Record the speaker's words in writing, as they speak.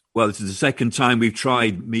Well, this is the second time we've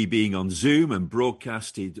tried me being on Zoom and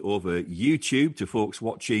broadcasted over YouTube to folks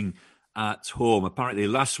watching at home. Apparently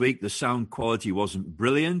last week the sound quality wasn't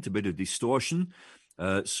brilliant, a bit of distortion.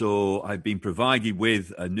 So I've been provided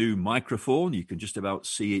with a new microphone. You can just about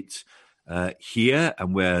see it here,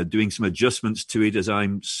 and we're doing some adjustments to it as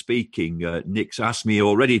I'm speaking. Nick's asked me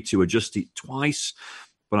already to adjust it twice,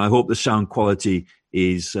 but I hope the sound quality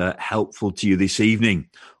is helpful to you this evening.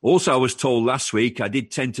 Also, I was told last week I did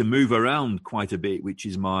tend to move around quite a bit, which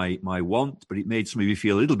is my want, but it made some of you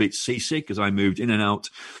feel a little bit seasick as I moved in and out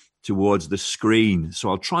towards the screen. So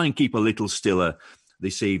I'll try and keep a little stiller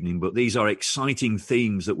this evening, but these are exciting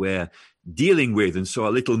themes that we're dealing with, and so a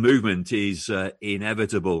little movement is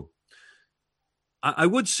inevitable. I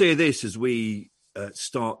would say this as we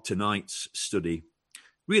start tonight's study.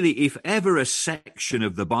 Really, if ever a section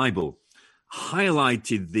of the Bible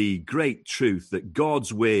highlighted the great truth that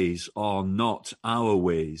God's ways are not our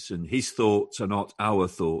ways and his thoughts are not our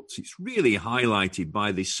thoughts, it's really highlighted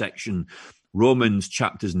by this section, Romans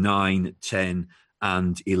chapters 9, 10,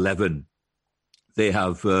 and 11. They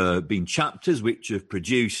have been chapters which have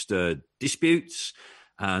produced disputes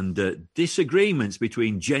and disagreements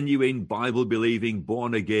between genuine Bible-believing,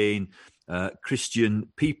 born-again Christian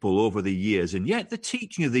people over the years. And yet the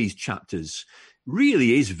teaching of these chapters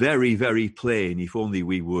really is very, very plain if only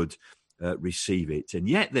we would receive it. And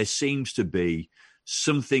yet there seems to be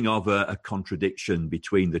something of a contradiction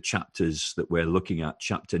between the chapters that we're looking at,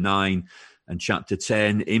 chapter 9 and chapter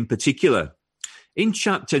 10 in particular. In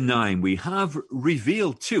chapter 9, we have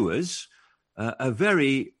revealed to us a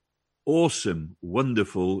very awesome,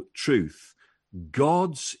 wonderful truth.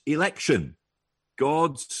 God's election.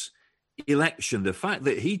 God's election, the fact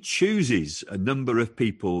that he chooses a number of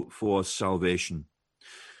people for salvation.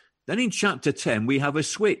 Then in chapter 10, we have a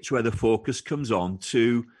switch where the focus comes on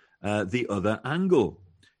to the other angle.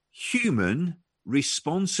 Human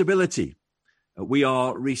responsibility. We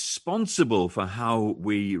are responsible for how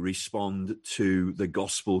we respond to the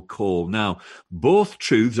gospel call. Now, both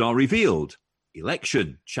truths are revealed.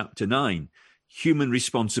 Election, chapter 9. Human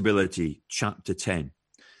responsibility, chapter 10.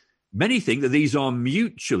 Many think that these are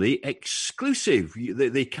mutually exclusive.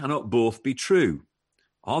 They cannot both be true.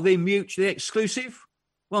 Are they mutually exclusive?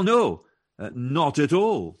 Well, no, not at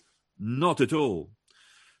all. Not at all.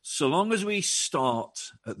 So long as we start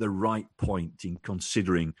at the right point in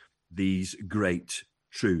considering these great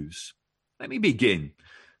truths. Let me begin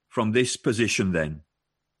from this position then.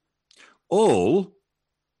 All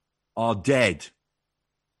are dead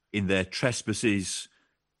in their trespasses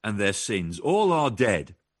and their sins. All are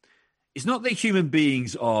dead. It's not that human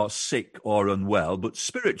beings are sick or unwell, but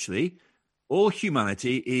spiritually, all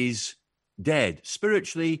humanity is dead,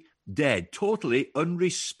 spiritually dead, totally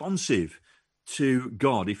unresponsive to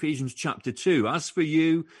God. Ephesians chapter 2, as for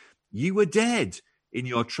you, you were dead in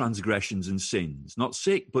your transgressions and sins, not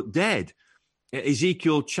sick, but dead.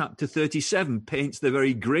 Ezekiel chapter 37 paints the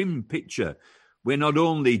very grim picture. We're not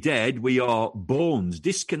only dead, we are bones,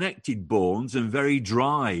 disconnected bones, and very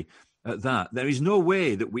dry at that. There is no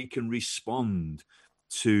way that we can respond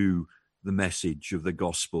to the message of the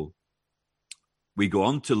gospel. We go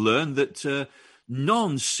on to learn that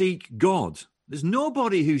none seek God. There's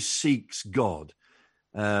nobody who seeks God.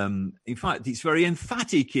 In fact, it's very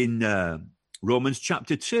emphatic in Romans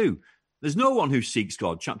chapter 2. There's no one who seeks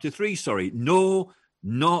God. Chapter 3, no,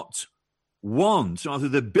 not one. So out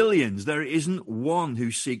of the billions, there isn't one who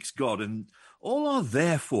seeks God. And all are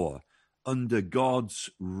therefore under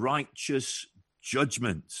God's righteous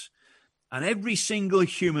judgment. And every single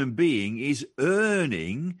human being is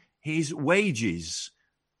earning his wages.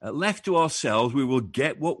 Left to ourselves, we will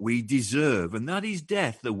get what we deserve, and that is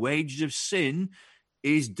death. The wages of sin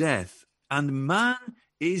is death. And man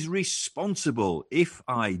is responsible. If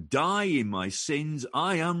I die in my sins,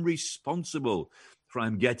 I am responsible for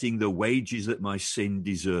I'm getting the wages that my sin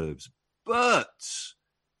deserves. But,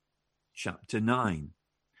 chapter 9,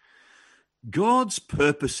 God's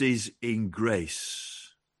purposes in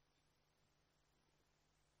grace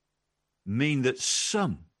mean that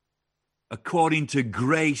some, according to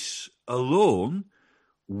grace alone,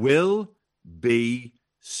 will be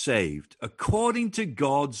saved. According to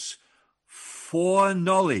God's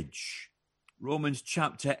foreknowledge. Romans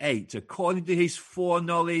chapter 8, according to his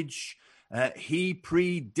foreknowledge, he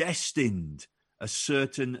predestined a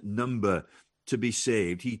certain number to be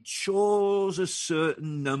saved. He chose a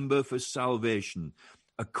certain number for salvation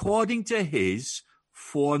according to his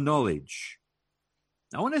foreknowledge.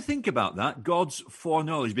 I want to think about that, God's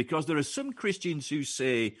foreknowledge, because there are some Christians who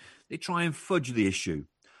say, they try and fudge the issue.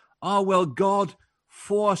 Well, God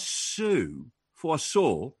foresaw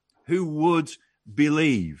who would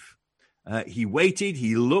believe. He waited,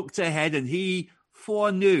 he looked ahead, and he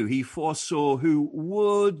foresaw who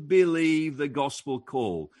would believe the gospel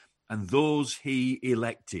call and those he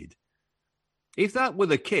elected. If that were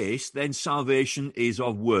the case, then salvation is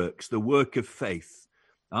of works, the work of faith.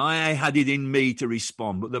 I had it in me to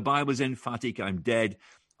respond, but the Bible is emphatic. I'm dead.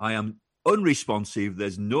 I am unresponsive.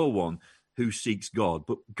 There's no one who seeks God.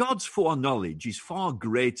 But God's foreknowledge is far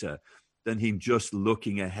greater than him just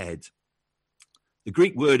looking ahead. The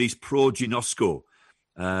Greek word is proginosko,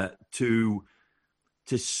 to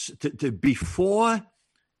before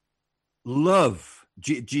love.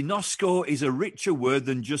 Ginosko is a richer word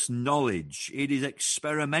than just knowledge. It is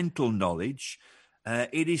experimental knowledge.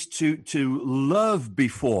 It is to love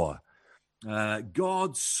before.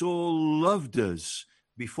 God so loved us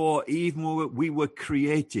before even we were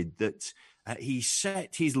created that he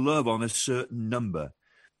set his love on a certain number.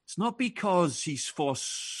 It's not because he's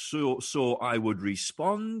foresaw I would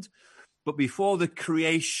respond, but before the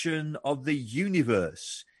creation of the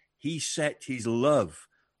universe, he set his love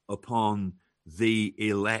upon the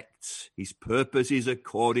elect. His purposes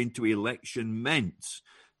according to election meant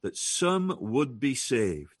that some would be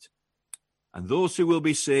saved. And those who will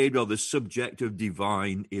be saved are the subject of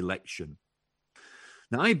divine election.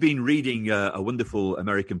 Now, I've been reading a wonderful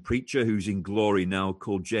American preacher who's in glory now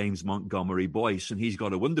called James Montgomery Boyce, and he's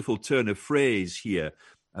got a wonderful turn of phrase here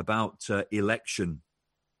about election.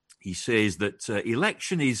 He says that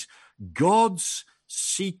election is God's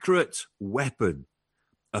secret weapon,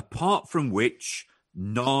 apart from which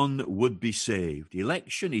none would be saved.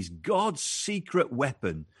 Election is God's secret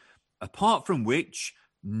weapon, apart from which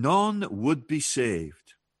none would be saved.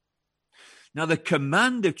 Now, the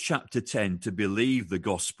command of chapter 10 to believe the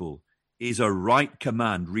gospel is a right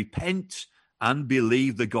command. Repent and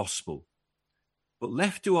believe the gospel. But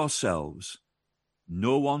left to ourselves,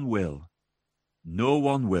 no one will. No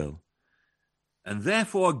one will. And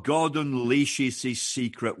therefore, God unleashes his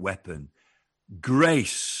secret weapon.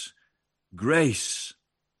 Grace. Grace.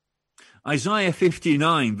 Isaiah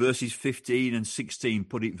 59 verses 15 and 16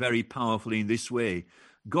 put it very powerfully in this way.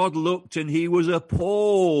 God looked and he was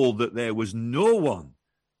appalled that there was no one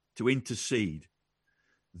to intercede.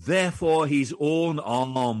 Therefore, his own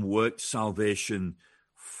arm worked salvation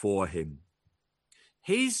for him.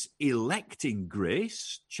 His electing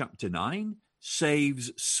grace, chapter 9,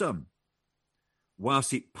 saves some,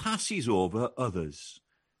 whilst it passes over others.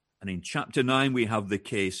 And in chapter 9, we have the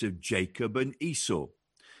case of Jacob and Esau,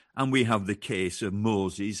 and we have the case of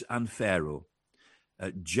Moses and Pharaoh.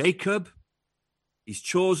 Jacob is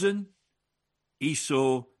chosen,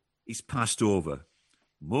 Esau is passed over.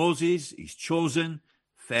 Moses is chosen,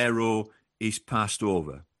 Pharaoh is passed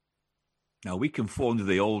over. Now, we can fall into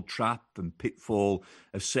the old trap and pitfall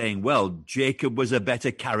of saying, well, Jacob was a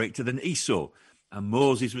better character than Esau, and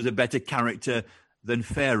Moses was a better character than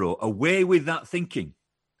Pharaoh. Away with that thinking.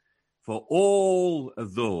 For all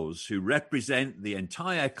of those who represent the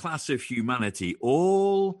entire class of humanity,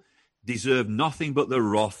 all deserve nothing but the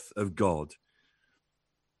wrath of God.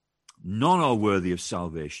 None are worthy of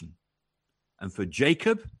salvation. And for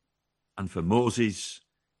Jacob and for Moses,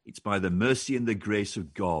 it's by the mercy and the grace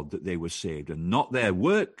of God that they were saved, and not their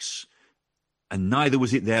works, and neither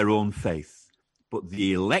was it their own faith, but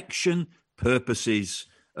the election purposes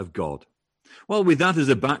of God. Well, with that as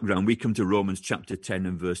a background, we come to Romans chapter 10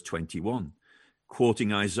 and verse 21,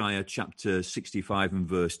 quoting Isaiah chapter 65 and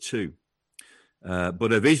verse 2.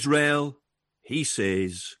 But of Israel, he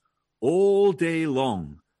says, all day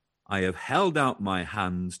long I have held out my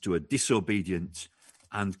hands to a disobedient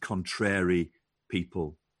and contrary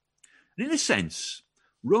people. And in a sense,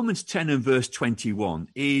 Romans 10 and verse 21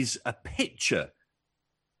 is a picture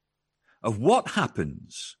of what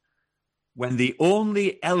happens when the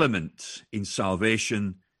only element in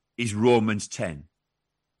salvation is Romans 10.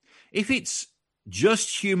 If it's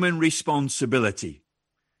just human responsibility,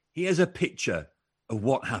 here's a picture of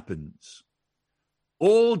what happens.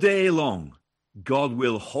 All day long, God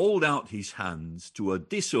will hold out his hands to a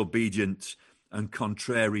disobedient and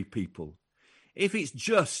contrary people. If it's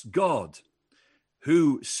just God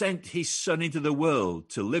who sent his son into the world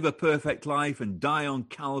to live a perfect life and die on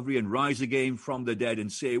Calvary and rise again from the dead and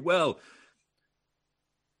say, well,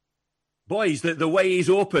 boys, the way is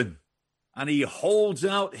open, and he holds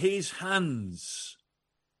out his hands,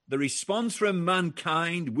 the response from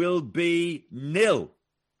mankind will be nil.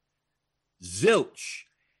 Zilch.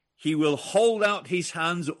 He will hold out his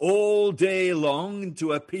hands all day long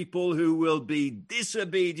to a people who will be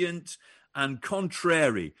disobedient and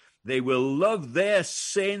contrary. They will love their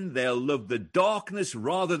sin. They'll love the darkness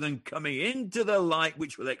rather than coming into the light,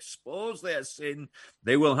 which will expose their sin.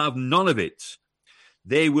 They will have none of it.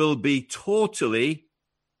 they will be totally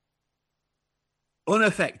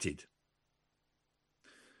unaffected,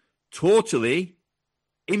 totally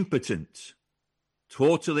impotent,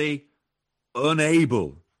 totally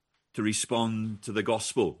unable to respond to the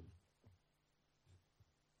gospel.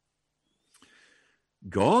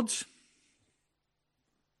 God,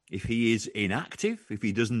 if he is inactive, if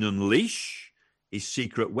he doesn't unleash his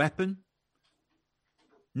secret weapon,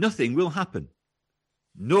 nothing will happen.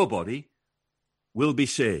 Nobody will be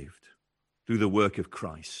saved through the work of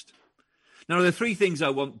Christ. Now, there are three things I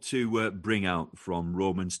want to bring out from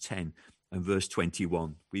Romans 10 and verse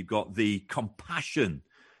 21. We've got the compassion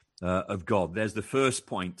of God. There's the first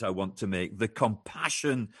point I want to make, the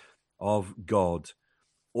compassion of God.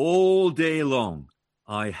 All day long,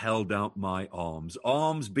 I held out my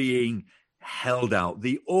arms being held out,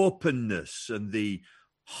 the openness and the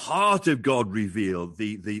heart of God revealed,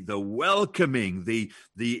 the welcoming, the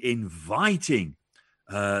inviting,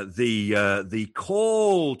 the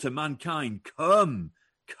call to mankind, come.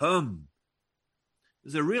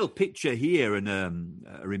 There's a real picture here and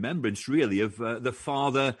a remembrance really of the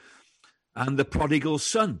father and the prodigal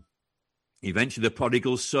son. Eventually the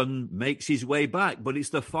prodigal son makes his way back, but it's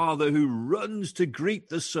the father who runs to greet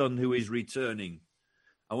the son who is returning.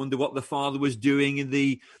 I wonder what the father was doing in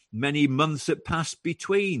the many months that passed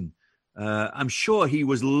between. I'm sure he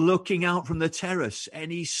was looking out from the terrace,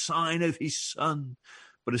 any sign of his son.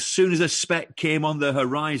 But as soon as a speck came on the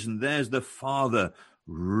horizon, there's the father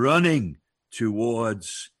running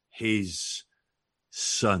towards his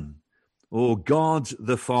son. Oh, God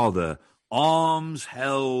the Father, arms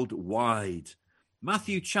held wide.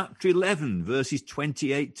 Matthew chapter 11, verses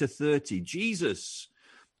 28 to 30. Jesus,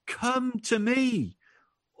 come to me,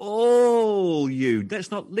 all you,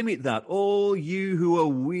 let's not limit that, all you who are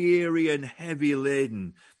weary and heavy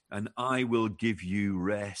laden, and I will give you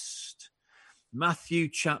rest. Matthew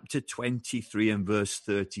chapter 23 and verse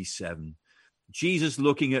 37. Jesus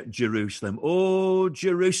looking at Jerusalem. Oh,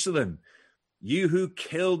 Jerusalem, you who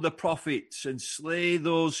killed the prophets and slay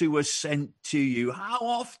those who were sent to you. How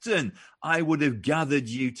often I would have gathered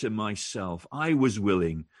you to myself. I was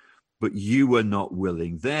willing, but you were not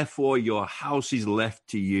willing. Therefore, your house is left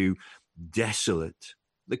to you desolate.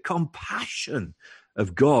 The compassion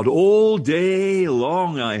of God. All day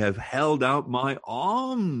long I have held out my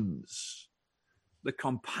arms. The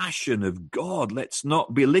compassion of God. Let's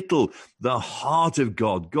not belittle the heart of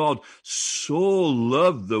God. God so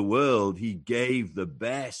loved the world, he gave the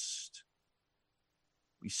best.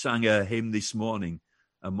 We sang a hymn this morning,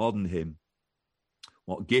 a modern hymn.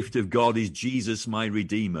 What gift of God is Jesus, my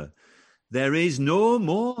Redeemer? There is no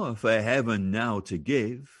more for heaven now to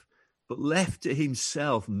give, but left to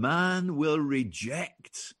himself, man will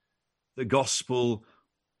reject the gospel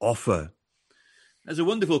offer. There's a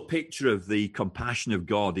wonderful picture of the compassion of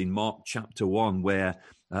God in Mark chapter 1, where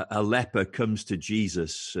a leper comes to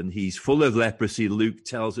Jesus and he's full of leprosy, Luke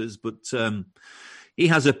tells us, but he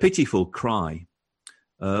has a pitiful cry.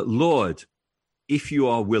 Lord, if you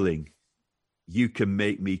are willing, you can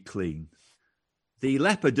make me clean. The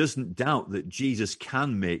leper doesn't doubt that Jesus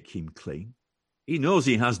can make him clean. He knows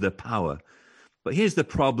he has the power. But here's the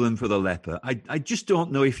problem for the leper. I just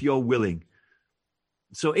don't know if you're willing.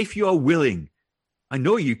 So if you're willing, I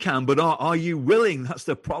know you can, but are you willing? That's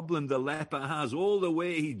the problem the leper has. All the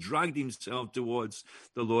way he dragged himself towards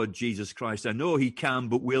the Lord Jesus Christ. I know he can,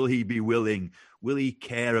 but will he be willing? Will he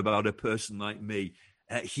care about a person like me?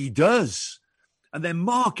 He does. And then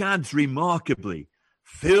Mark adds remarkably,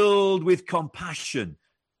 filled with compassion,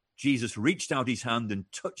 Jesus reached out his hand and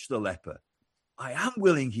touched the leper. I am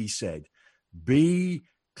willing, he said, be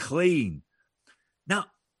clean. Now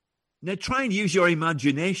try and use your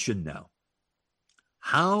imagination now.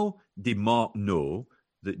 How did Mark know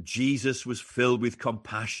that Jesus was filled with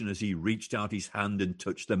compassion as he reached out his hand and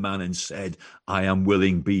touched the man and said, I am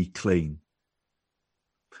willing, be clean?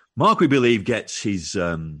 Mark, we believe, gets his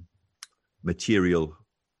material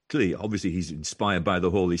clearly. Obviously, he's inspired by the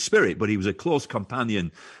Holy Spirit, but he was a close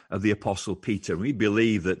companion of the Apostle Peter. And we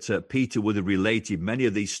believe that Peter would have related many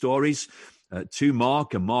of these stories to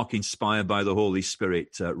Mark, and Mark, inspired by the Holy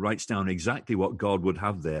Spirit, writes down exactly what God would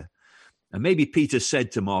have there. And maybe Peter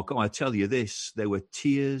said to Mark, I tell you this, there were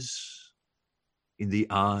tears in the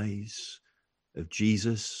eyes of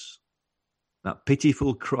Jesus, that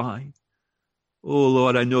pitiful cry. Oh,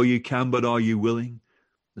 Lord, I know you can, but are you willing?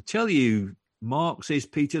 I tell you, Mark says,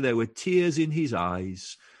 Peter, there were tears in his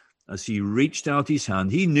eyes as he reached out his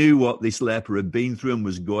hand. He knew what this leper had been through and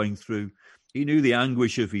was going through. He knew the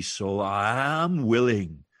anguish of his soul. I am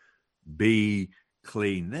willing, be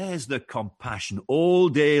clean. There's the compassion. All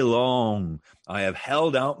day long, I have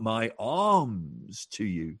held out my arms to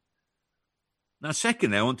you. Now,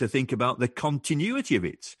 secondly, I want to think about the continuity of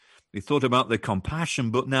it. We thought about the compassion,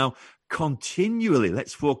 but now continually,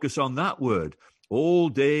 let's focus on that word. All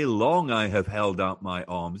day long, I have held out my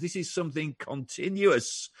arms. This is something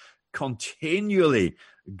continuous. Continually,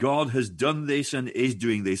 God has done this and is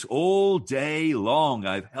doing this. All day long,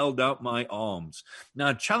 I've held out my arms. Now,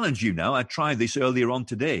 I challenge you now. I tried this earlier on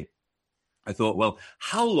today. I thought, well,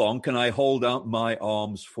 how long can I hold out my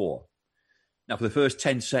arms for? Now, for the first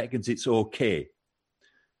 10 seconds, it's okay.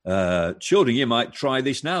 Children, you might try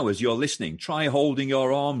this now as you're listening. Try holding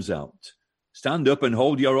your arms out. Stand up and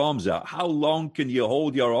hold your arms out. How long can you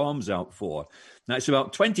hold your arms out for? Now, it's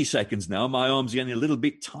about 20 seconds now. My arms are getting a little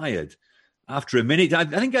bit tired. After a minute, I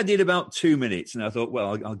think I did about 2 minutes. And I thought,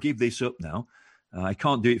 well, I'll give this up now. I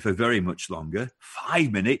can't do it for very much longer.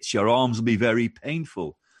 5 minutes, your arms will be very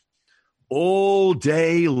painful. All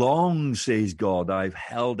day long, says God, I've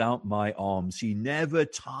held out my arms. He never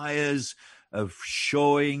tires of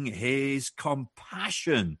showing his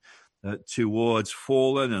compassion towards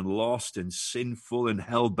fallen and lost and sinful and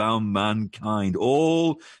hell-bound mankind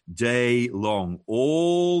all day long,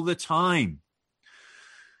 all the time.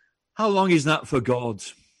 How long is that for God?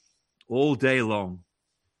 All day long.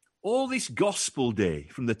 All this gospel day,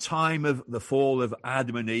 from the time of the fall of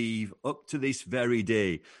Adam and Eve up to this very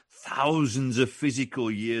day, thousands of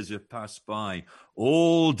physical years have passed by,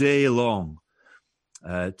 all day long.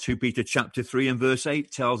 2 Peter chapter 3 and verse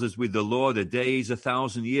 8 tells us, with the Lord, a day is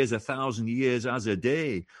 1,000 years as a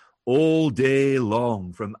day, all day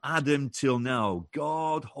long, from Adam till now,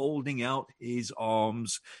 God holding out his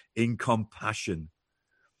arms in compassion.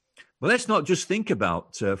 Well, let's not just think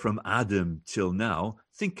about from Adam till now.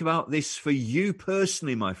 Think about this for you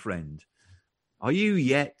personally, my friend. Are you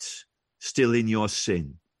yet still in your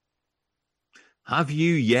sin? Have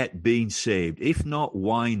you yet been saved? If not,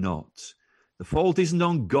 why not? The fault isn't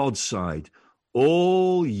on God's side.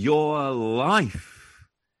 All your life,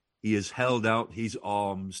 he has held out his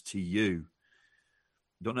arms to you.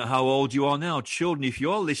 Don't know how old you are now. Children, if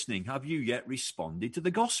you're listening, have you yet responded to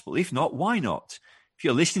the gospel? If not, why not? If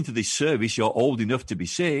you're listening to this service, you're old enough to be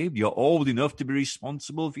saved. You're old enough to be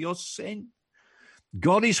responsible for your sin.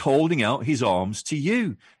 God is holding out his arms to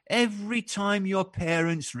you. Every time your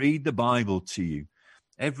parents read the Bible to you,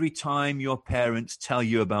 every time your parents tell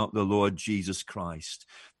you about the Lord Jesus Christ,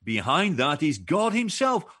 behind that is God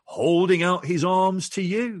himself holding out his arms to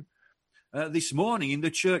you. This morning in the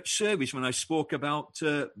church service, when I spoke about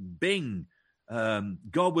Bing,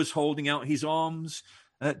 God was holding out his arms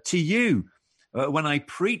to you. When I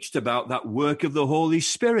preached about that work of the Holy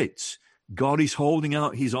Spirit, God is holding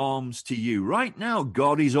out his arms to you. Right now,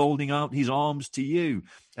 God is holding out his arms to you.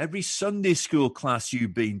 Every Sunday school class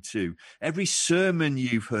you've been to, every sermon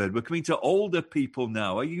you've heard. We're coming to older people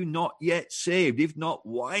now. Are you not yet saved? If not,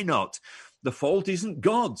 why not? The fault isn't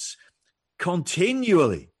God's.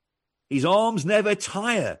 Continually, his arms never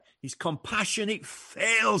tire. His compassion, it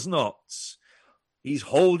fails not. He's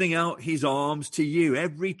holding out his arms to you.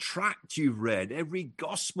 Every tract you've read, every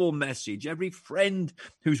gospel message, every friend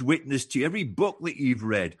who's witnessed to you, every book that you've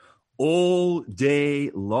read, all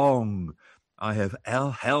day long, I have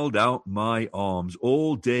held out my arms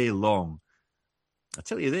all day long. I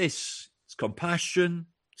tell you this, it's compassion,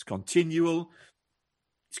 it's continual,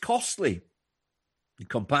 it's costly. The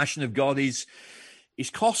compassion of God is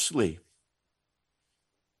costly.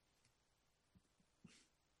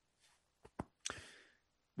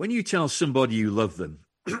 When you tell somebody you love them,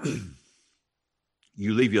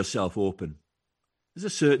 you leave yourself open. There's a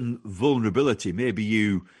certain vulnerability. Maybe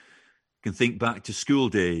you can think back to school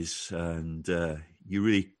days and you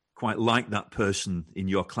really quite like that person in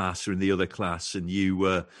your class or in the other class, and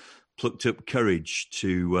you plucked up courage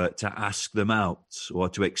to ask them out or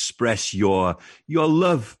to express your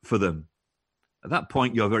love for them. At that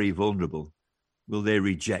point, you're very vulnerable. Will they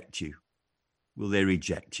reject you? Will they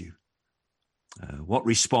reject you? What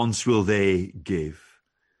response will they give?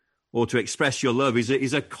 Or to express your love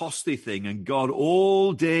is a costly thing, and God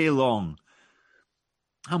all day long,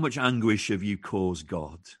 how much anguish have you caused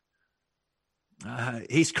God?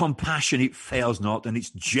 His compassion, it fails not, and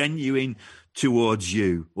it's genuine towards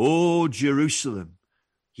you. Oh, Jerusalem.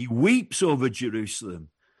 He weeps over Jerusalem.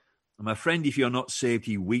 And my friend, if you're not saved,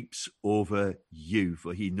 he weeps over you,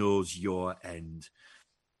 for he knows your end.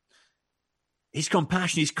 His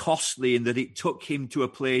compassion is costly in that it took him to a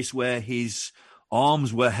place where his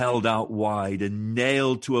arms were held out wide and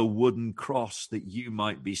nailed to a wooden cross that you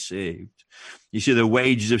might be saved. You see, the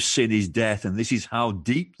wages of sin is death, and this is how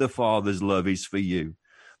deep the Father's love is for you.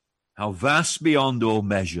 How vast beyond all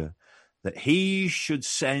measure, that he should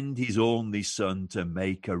send his only Son to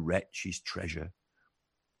make a wretch his treasure.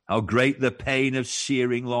 How great the pain of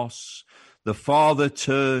searing loss, the Father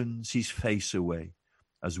turns his face away,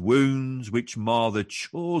 as wounds which mar the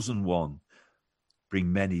chosen one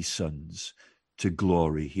bring many sons to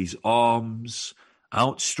glory. His arms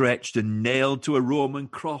outstretched and nailed to a Roman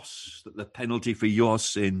cross, that the penalty for your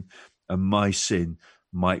sin and my sin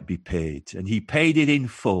might be paid. And he paid it in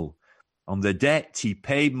full. On the debt, he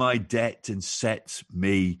paid my debt and set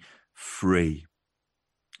me free.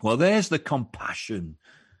 Well, there's the compassion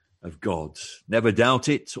of God. Never doubt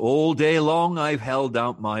it. All day long I've held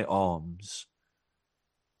out my arms.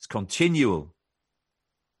 It's continual.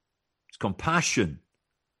 It's compassion.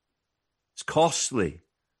 It's costly.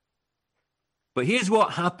 But here's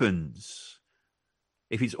what happens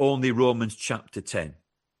if it's only Romans chapter 10.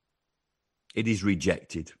 It is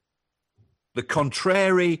rejected. The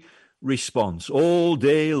contrary response. All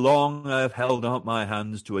day long I have held out my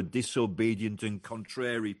hands to a disobedient and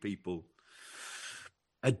contrary people.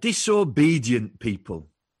 A disobedient people.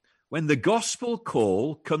 When the gospel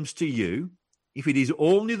call comes to you, if it is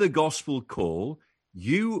only the gospel call,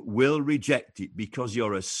 you will reject it because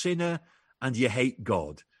you're a sinner and you hate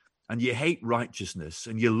God and you hate righteousness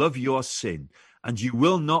and you love your sin and you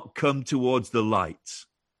will not come towards the light.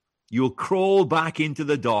 You'll crawl back into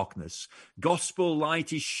the darkness. Gospel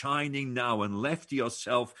light is shining now, and left to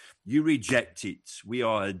yourself, you reject it. We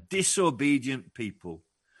are a disobedient people.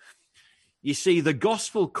 You see, the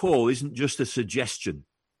gospel call isn't just a suggestion.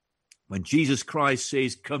 When Jesus Christ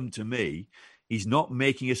says, come to me, he's not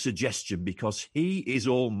making a suggestion because he is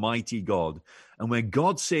Almighty God. And when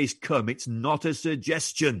God says come, it's not a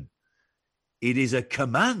suggestion. It is a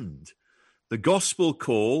command. The gospel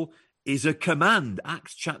call is a command.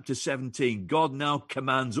 Acts chapter 17, God now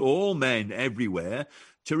commands all men everywhere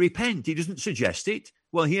to repent. He doesn't suggest it.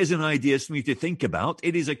 Well, here's an idea for you to think about.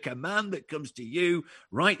 It is a command that comes to you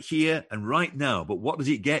right here and right now. But what does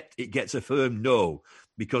it get? It gets a firm no,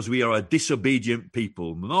 because we are a disobedient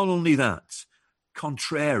people. Not only that,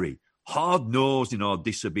 contrary, hard-nosed in our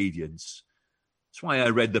disobedience. That's why I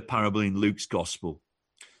read the parable in Luke's gospel.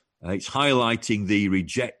 It's highlighting the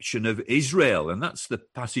rejection of Israel, and that's the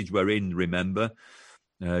passage we're in, remember.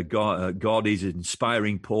 God is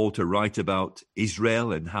inspiring Paul to write about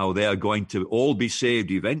Israel and how they are going to all be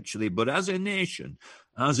saved eventually, but as a nation,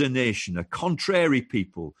 a contrary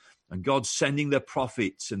people, and God sending the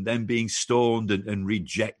prophets and them being stoned and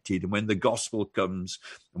rejected. And when the gospel comes,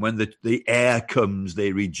 and when the heir comes,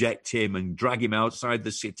 they reject him and drag him outside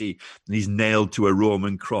the city, and he's nailed to a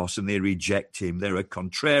Roman cross, and they reject him. They're a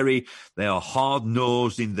contrary. They are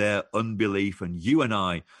hard-nosed in their unbelief, and you and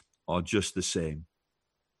I are just the same.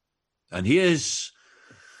 And here's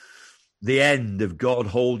the end of God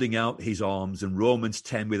holding out his arms, and Romans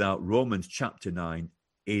 10 without Romans chapter 9,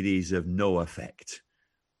 it is of no effect.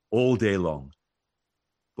 All day long,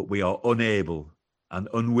 but we are unable and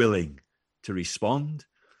unwilling to respond,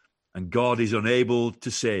 and God is unable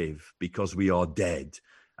to save because we are dead,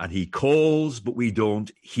 and he calls, but we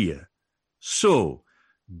don't hear. So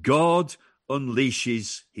God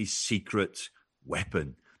unleashes his secret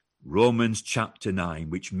weapon, Romans chapter 9,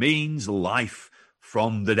 which means life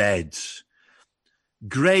from the dead.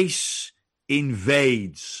 Grace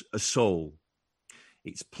invades a soul.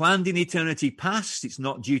 It's planned in eternity past. It's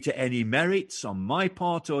not due to any merits on my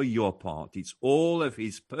part or your part. It's all of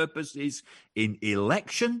his purposes in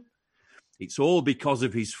election. It's all because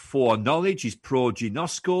of his foreknowledge, his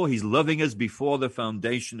proginosko. He's loving us before the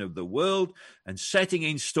foundation of the world and setting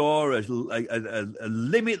in store a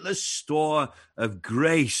limitless store of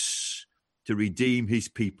grace to redeem his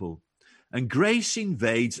people. And grace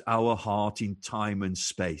invades our heart in time and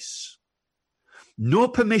space. No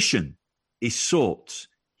permission is sought.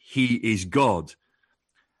 He is God.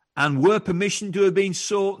 And were permission to have been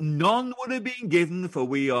sought, none would have been given, for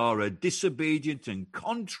we are a disobedient and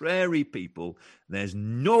contrary people. There's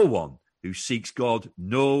no one who seeks God,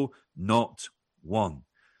 no, not one.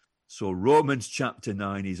 So Romans chapter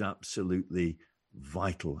 9 is absolutely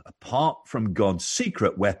vital. Apart from God's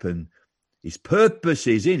secret weapon, his purpose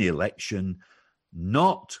is in election,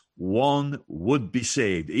 not one would be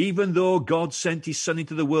saved. Even though God sent his Son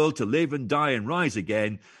into the world to live and die and rise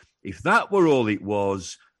again, if that were all it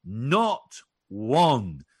was, not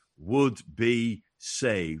one would be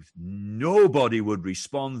saved. Nobody would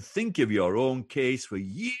respond. Think of your own case. For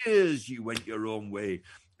years you went your own way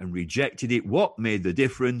and rejected it. What made the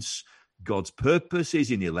difference? God's purpose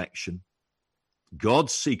is in election.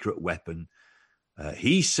 God's secret weapon.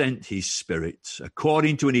 He sent his Spirit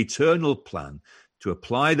according to an eternal plan to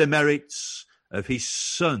apply the merits of his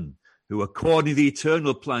Son who according to the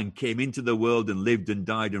eternal plan came into the world and lived and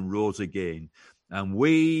died and rose again. And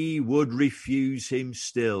we would refuse him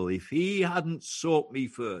still. If he hadn't sought me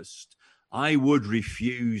first, I would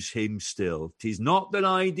refuse him still. 'Tis not that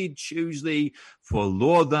I did choose thee, for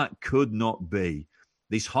Lord, that could not be.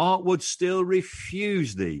 This heart would still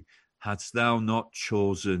refuse thee, hadst thou not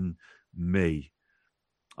chosen me.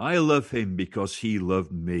 I love him because he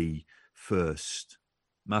loved me first.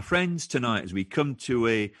 My friends, tonight, as we come to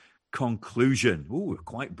a conclusion, we're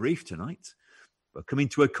quite brief tonight. We're coming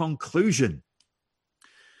to a conclusion.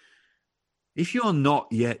 If you're not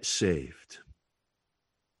yet saved,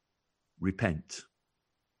 repent.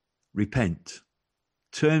 Repent.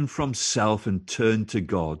 Turn from self and turn to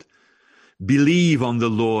God. Believe on the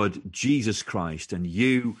Lord Jesus Christ and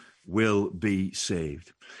you will be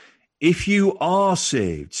saved. If you are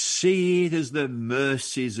saved, see it as the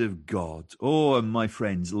mercies of God. Oh, my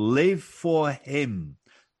friends, live for him.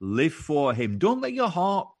 Live for him. Don't let your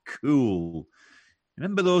heart cool.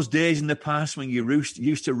 Remember those days in the past when you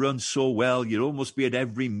used to run so well, you'd almost be at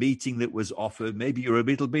every meeting that was offered. Maybe you're a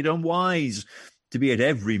little bit unwise to be at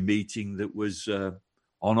every meeting that was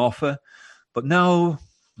on offer. But now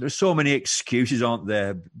there's so many excuses, aren't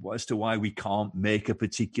there, as to why we can't make a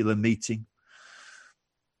particular meeting.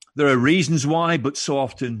 There are reasons why, but so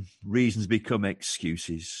often reasons become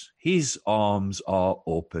excuses. His arms are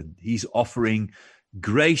open. He's offering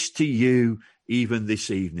grace to you even this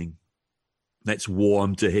evening. Let's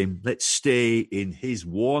warm to him. Let's stay in his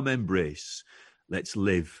warm embrace. Let's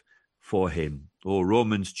live for him. Oh,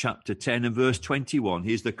 Romans chapter 10 and verse 21.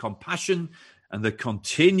 Here's the compassion and the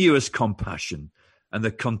continuous compassion and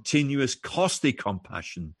the continuous costly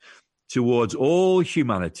compassion towards all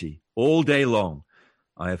humanity all day long.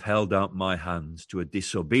 I have held out my hands to a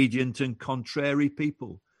disobedient and contrary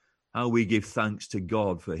people. How we give thanks to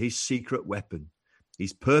God for his secret weapon,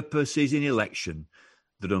 his purposes in election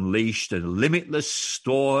that unleashed a limitless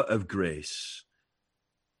store of grace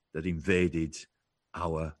that invaded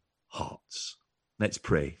our hearts. Let's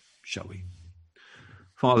pray, shall we?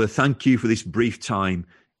 Father, thank you for this brief time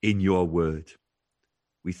in your word.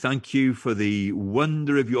 We thank you for the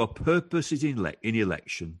wonder of your purposes in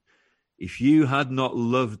election. If you had not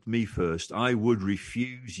loved me first, I would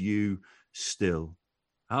refuse you still.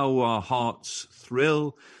 How our hearts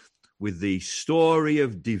thrill with the story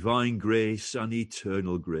of divine grace and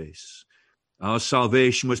eternal grace. Our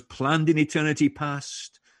salvation was planned in eternity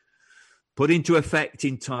past, put into effect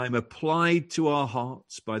in time, applied to our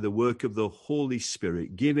hearts by the work of the Holy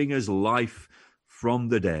Spirit, giving us life from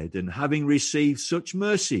the dead. And having received such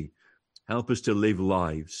mercy, help us to live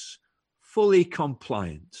lives fully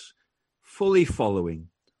compliant, fully following,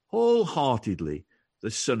 wholeheartedly, the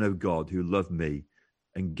Son of God who loved me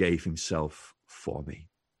and gave himself for me.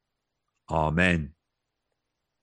 Amen.